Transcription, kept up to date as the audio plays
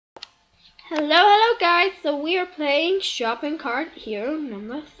Hello guys, so we are playing Shopping Cart Hero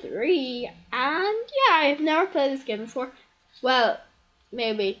number 3, and yeah, I've never played this game before. Well,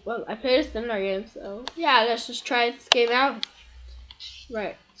 maybe, I played a similar game, so yeah, let's just try this game out.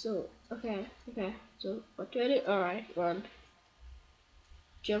 Right, so, okay, so what do I do? Alright, run.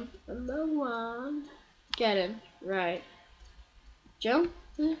 Jump number 1, get in, right. Jump.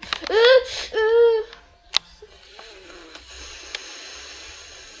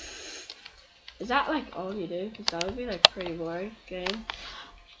 Is that like all you do? Because that would be like pretty boring game.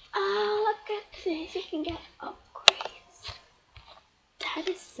 Oh, look at this. You can get upgrades. That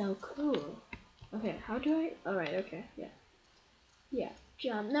is so cool. Okay, how do I? Alright, okay, yeah. Yeah.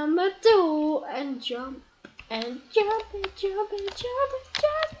 Jump number 2 and jump and jump and jump and jump and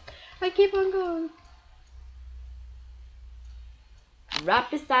jump. I keep on going.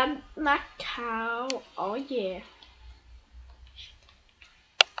 Right beside my cow. Oh yeah.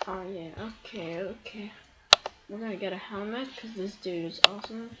 Oh yeah, okay. We're gonna get a helmet because this dude is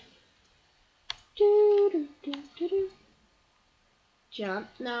awesome. Jump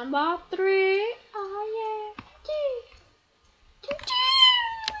number 3. Oh yeah.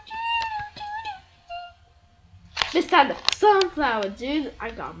 This time the sunflower, dude. I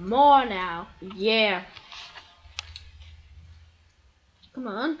got more now. Yeah. Come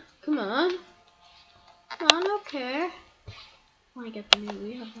on. Okay. I want to get the new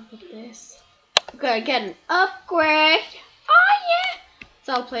wheel. Look at this. Okay, get an upgrade. Oh yeah.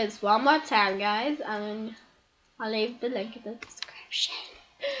 So I'll play this one more time, guys, and then I'll leave the link in the description.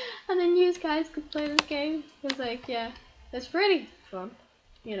 And then you guys could play this game. It's like, yeah, it's pretty fun.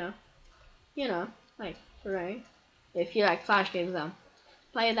 You know, like, right? If you like Flash games,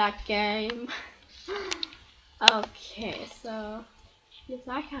 play that game. Okay, so yes,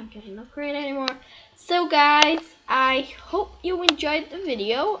 I can't get an upgrade anymore. So guys, I hope you enjoyed the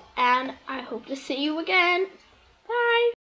video, and I hope to see you again.